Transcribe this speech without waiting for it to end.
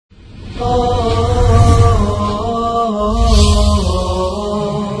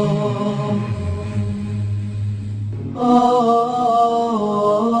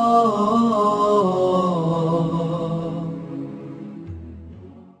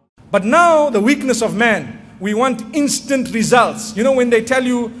But now the weakness of man, we want instant results. You know, when they tell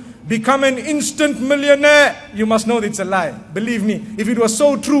you, become an instant millionaire, you must know it's a lie. Believe me, if it was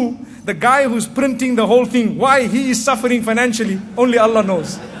so true, the guy who's printing the whole thing, why he is suffering financially, only Allah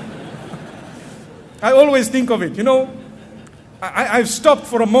knows. I always think of it, you know, I've stopped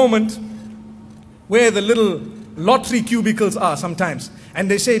for a moment where the little lottery cubicles are sometimes,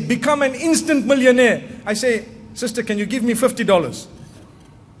 and they say, become an instant millionaire. I say, sister, can you give me $50?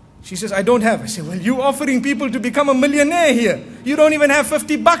 She says, I don't have. I say, well, you offering people to become a millionaire here. You don't even have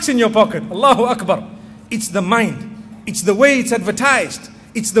 $50 in your pocket. Allahu Akbar. It's the mind. It's the way it's advertised.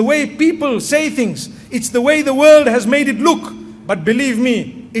 It's the way people say things. It's the way the world has made it look. But believe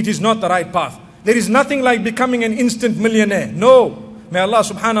me, it is not the right path. There is nothing like becoming an instant millionaire. No. May Allah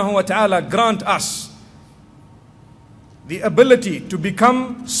subhanahu wa ta'ala grant us the ability to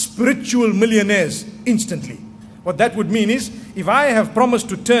become spiritual millionaires instantly. What that would mean is, if I have promised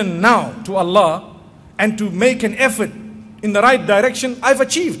to turn now to Allah and to make an effort in the right direction, I've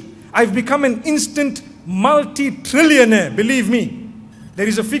achieved. I've become an instant multi-trillionaire. Believe me, there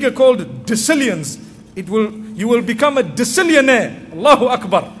is a figure called decillions. You will become a decillionaire. Allahu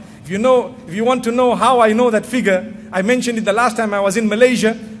Akbar. If you want to know how I know that figure, I mentioned it the last time I was in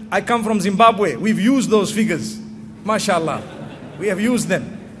Malaysia. I come from Zimbabwe. We've used those figures. MashaAllah. We have used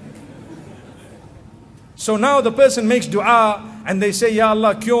them. So now the person makes dua and they say, Ya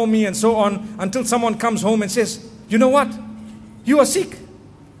Allah, cure me and so on, until someone comes home and says, you know what? You are sick.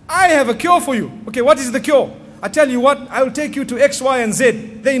 I have a cure for you. Okay, what is the cure? I tell you what, I will take you to X, Y, and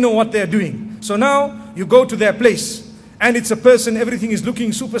Z. They know what they're doing. So now you go to their place and it's a person, everything is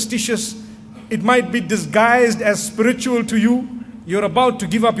looking superstitious. It might be disguised as spiritual to you. You're about to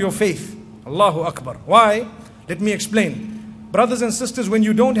give up your faith. Allahu Akbar. Why? Let me explain. Brothers and sisters, when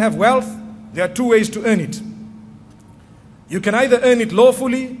you don't have wealth, there are two ways to earn it. You can either earn it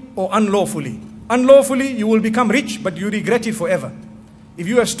lawfully or unlawfully. Unlawfully, you will become rich, but you regret it forever. If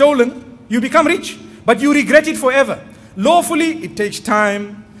you have stolen, you become rich, but you regret it forever. Lawfully, it takes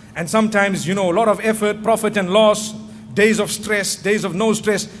time, and sometimes, a lot of effort, profit and loss, days of stress, days of no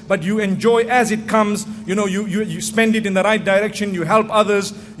stress, but you enjoy as it comes. You spend it in the right direction, you help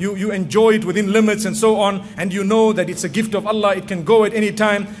others, you enjoy it within limits and so on, and you know that it's a gift of Allah, it can go at any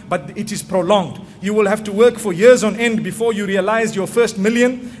time, but it is prolonged. You will have to work for years on end before you realize your first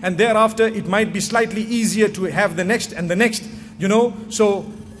million, and thereafter it might be slightly easier to have the next and the next,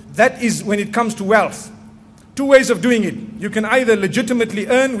 So that is when it comes to wealth. Two ways of doing it. You can either legitimately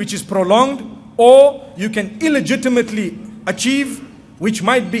earn, which is prolonged, or you can illegitimately achieve, which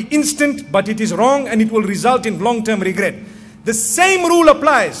might be instant, but it is wrong and it will result in long-term regret. The same rule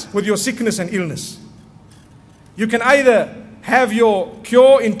applies with your sickness and illness. You can either have your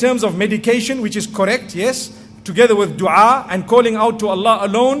cure in terms of medication, which is correct, yes, together with dua and calling out to Allah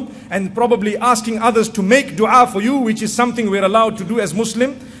alone and probably asking others to make dua for you, which is something we're allowed to do as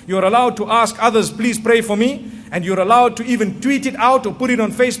Muslim. You're allowed to ask others, please pray for me. And you're allowed to even tweet it out or put it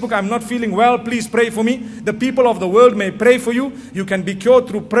on Facebook. I'm not feeling well, please pray for me. The people of the world may pray for you. You can be cured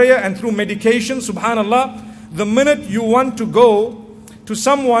through prayer and through medication, subhanallah. The minute you want to go to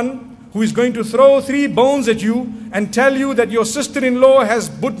someone who is going to throw 3 bones at you and tell you that your sister-in-law has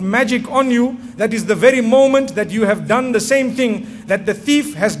put magic on you, that is the very moment that you have done the same thing that the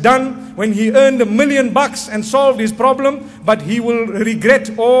thief has done when he earned $1 million and solved his problem, but he will regret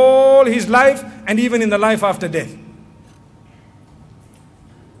all his life and even in the life after death.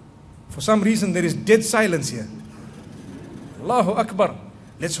 For some reason there is dead silence here. Allahu Akbar.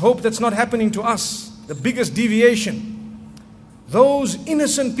 Let's hope that's not happening to us. The biggest deviation. Those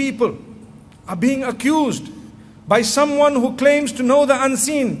innocent people are being accused by someone who claims to know the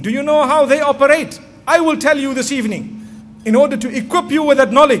unseen. Do you know how they operate? I will tell you this evening, in order to equip you with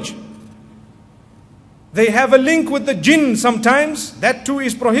that knowledge. They have a link with the jinn sometimes. That too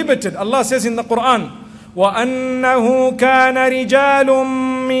is prohibited. Allah says in the Quran, وَأَنَّهُ كَانَ رِجَالٌ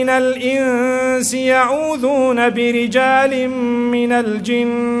مِّنَ الْإِنسِ يَعُوذُونَ بِرِجَالٍ مِّنَ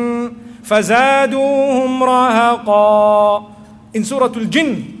الْجِنِّ فَزَادُوهُمْ رَهَقًا. In Surah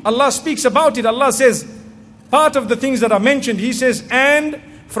Al-Jinn, Allah speaks about it. Allah says, part of the things that are mentioned, He says, and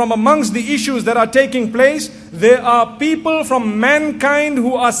from amongst the issues that are taking place, there are people from mankind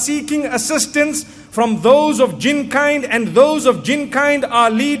who are seeking assistance from those of jinn kind, and those of jinn kind are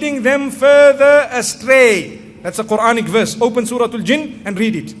leading them further astray. That's a Quranic verse. Open Surah Al-Jinn and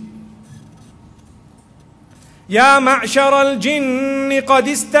read it. Ya ma'shar al-jinn qad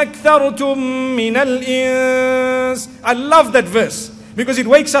istaktartum min al-ins. I love that verse because it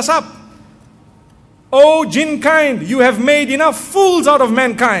wakes us up. O jinn kind, you have made enough fools out of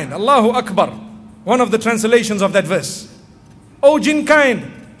mankind. Allahu Akbar. One of the translations of that verse. O jinn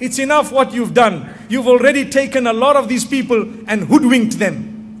kind, it's enough what you've done. You've already taken a lot of these people and hoodwinked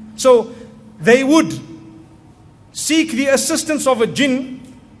them. So they would seek the assistance of a jinn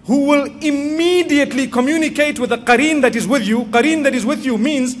who will immediately communicate with the qareen that is with you. Qareen that is with you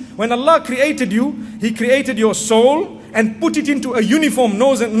means when Allah created you, He created your soul and put it into a uniform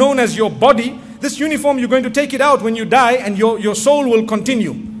known as your body. This uniform, you're going to take it out when you die and your soul will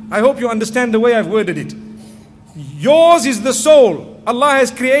continue. I hope you understand the way I've worded it. Yours is the soul. Allah has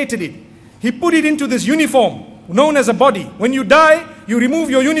created it. He put it into this uniform known as a body. When you die, you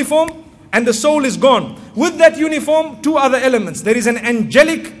remove your uniform and the soul is gone. With that uniform, two other elements. There is an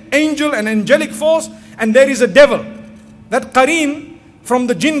angelic angel, an angelic force, and there is a devil. That qareen from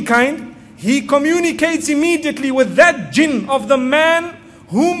the jinn kind, he communicates immediately with that jinn of the man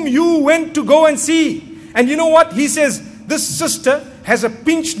whom you went to go and see. And you know what? He says, this sister has a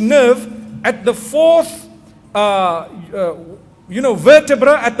pinched nerve at the fourth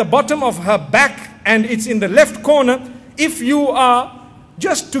vertebra at the bottom of her back, and it's in the left corner. If you are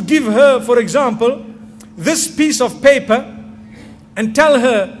just to give her, for example, this piece of paper and tell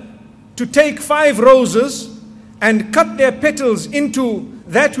her to take 5 roses and cut their petals into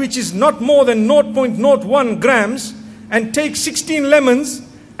that which is not more than 0.01 grams, and take 16 lemons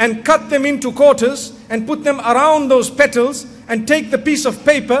and cut them into quarters and put them around those petals, and take the piece of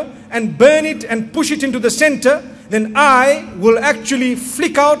paper and burn it and push it into the center, then I will actually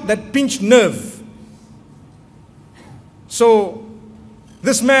flick out that pinched nerve. So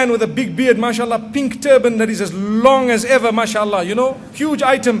this man with a big beard, mashallah, pink turban that is as long as ever, mashallah, huge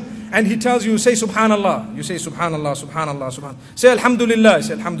item, and he tells you, say subhanallah. You say subhanallah, subhanallah, subhanallah. Say alhamdulillah,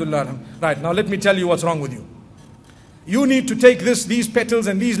 say alhamdulillah. Right, now let me tell you what's wrong with you. You need to take these petals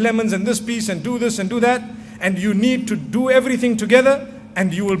and these lemons and this piece and do this and do that, and you need to do everything together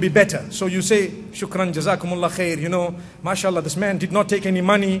and you will be better. So you say, shukran, jazakumullah khair, mashallah, this man did not take any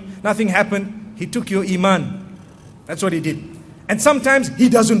money, nothing happened. He took your Iman. That's what he did. And sometimes he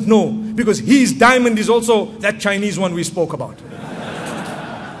doesn't know, because his diamond is also that Chinese one we spoke about.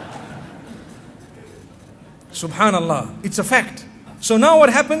 Subhanallah, it's a fact. So now what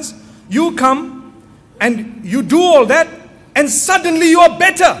happens? You come and you do all that, and suddenly you are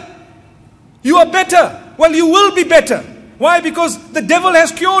better. You are better. Well, you will be better. Why? Because the devil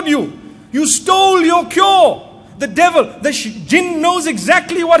has cured you. You stole your cure. The devil, the jinn knows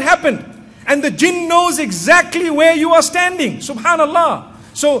exactly what happened. And the jinn knows exactly where you are standing. Subhanallah.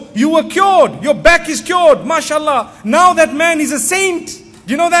 So you were cured. Your back is cured. MashaAllah. Now that man is a saint.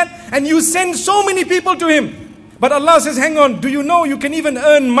 Do you know that? And you send so many people to him. But Allah says, hang on, do you know you can even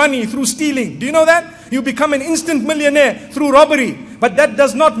earn money through stealing? Do you know that? You become an instant millionaire through robbery. But that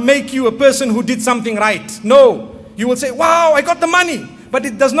does not make you a person who did something right. No. You will say, wow, I got the money. But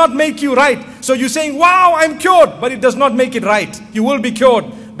it does not make you right. So you're saying, wow, I'm cured. But it does not make it right. You will be cured,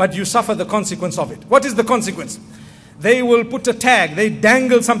 but you suffer the consequence of it. What is the consequence? They will put a tag. They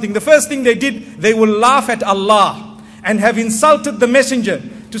dangle something. The first thing they did, they will laugh at Allah and have insulted the messenger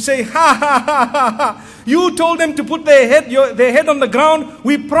to say, ha ha ha ha ha. You told them to put their head on the ground.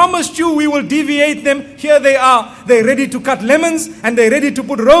 We promised you we will deviate them. Here they are. They're ready to cut lemons, and they're ready to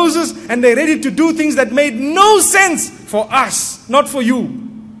put roses, and they're ready to do things that made no sense for us, not for you.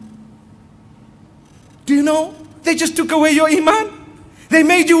 Do you know? They just took away your Iman. They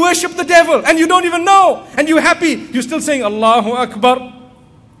made you worship the devil, and you don't even know. And you're happy. You're still saying, Allahu Akbar.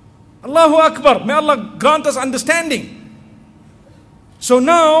 Allahu Akbar. May Allah grant us understanding. So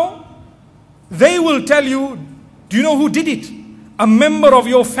now, they will tell you, do you know who did it? A member of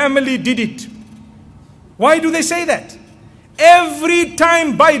your family did it. Why do they say that? Every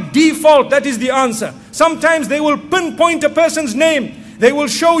time by default, that is the answer. Sometimes they will pinpoint a person's name. They will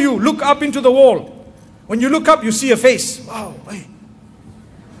show you, look up into the wall. When you look up, you see a face. Wow. Hey.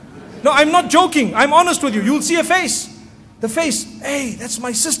 No, I'm not joking. I'm honest with you. You'll see a face. The face, hey, that's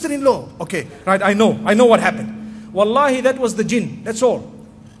my sister-in-law. Okay, right, I know what happened. Wallahi, that was the jinn. That's all.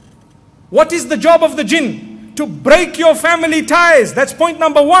 What is the job of the jinn? To break your family ties. That's point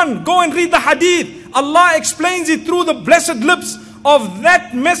number 1. Go and read the hadith. Allah explains it through the blessed lips of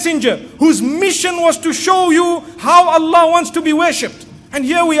that messenger whose mission was to show you how Allah wants to be worshipped. And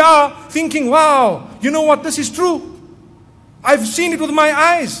here we are thinking, wow, you know what, this is true. I've seen it with my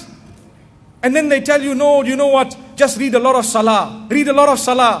eyes. And then they tell you, no, you know what, just read a lot of salah. Read a lot of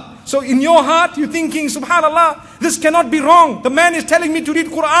salah. So in your heart, you're thinking, subhanallah, this cannot be wrong. The man is telling me to read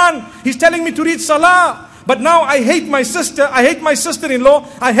Quran. He's telling me to read salah. But now I hate my sister, I hate my sister-in-law,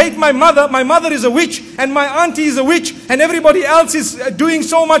 I hate my mother is a witch, and my auntie is a witch, and everybody else is doing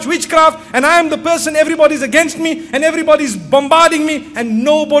so much witchcraft, and I am the person, everybody's against me, and everybody's bombarding me, and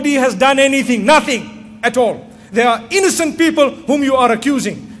nobody has done anything, nothing at all. There are innocent people whom you are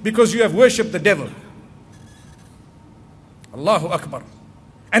accusing because you have worshipped the devil. Allahu Akbar.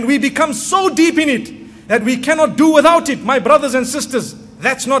 And we become so deep in it that we cannot do without it. My brothers and sisters,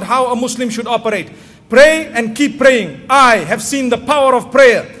 that's not how a Muslim should operate. Pray and keep praying. I have seen the power of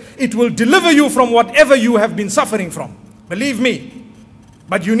prayer. It will deliver you from whatever you have been suffering from. Believe me.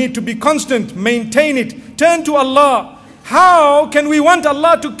 But you need to be constant, maintain it, turn to Allah. How can we want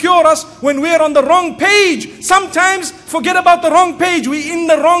Allah to cure us when we are on the wrong page? Sometimes forget about the wrong page. We're in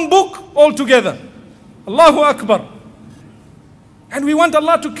the wrong book altogether. Allahu Akbar. And we want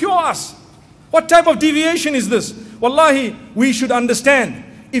Allah to cure us. What type of deviation is this? Wallahi, we should understand.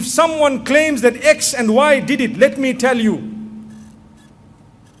 If someone claims that X and Y did it, let me tell you.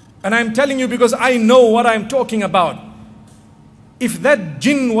 And I'm telling you because I know what I'm talking about. If that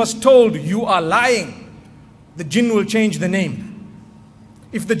jinn was told you are lying, the jinn will change the name.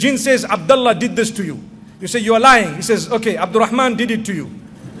 If the jinn says Abdullah did this to you, you say you are lying. He says, okay, Abdurrahman did it to you.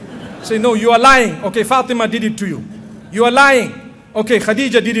 Say no, you are lying. Okay, Fatima did it to you. You are lying. Okay,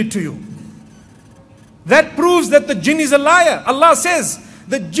 Khadija did it to you. That proves that the jinn is a liar. Allah says,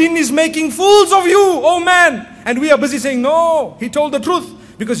 the jinn is making fools of you, oh man. And we are busy saying, no, he told the truth.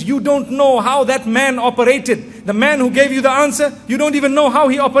 Because you don't know how that man operated. The man who gave you the answer, you don't even know how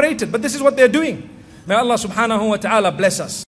he operated. But this is what they're doing. May Allah subhanahu wa ta'ala bless us.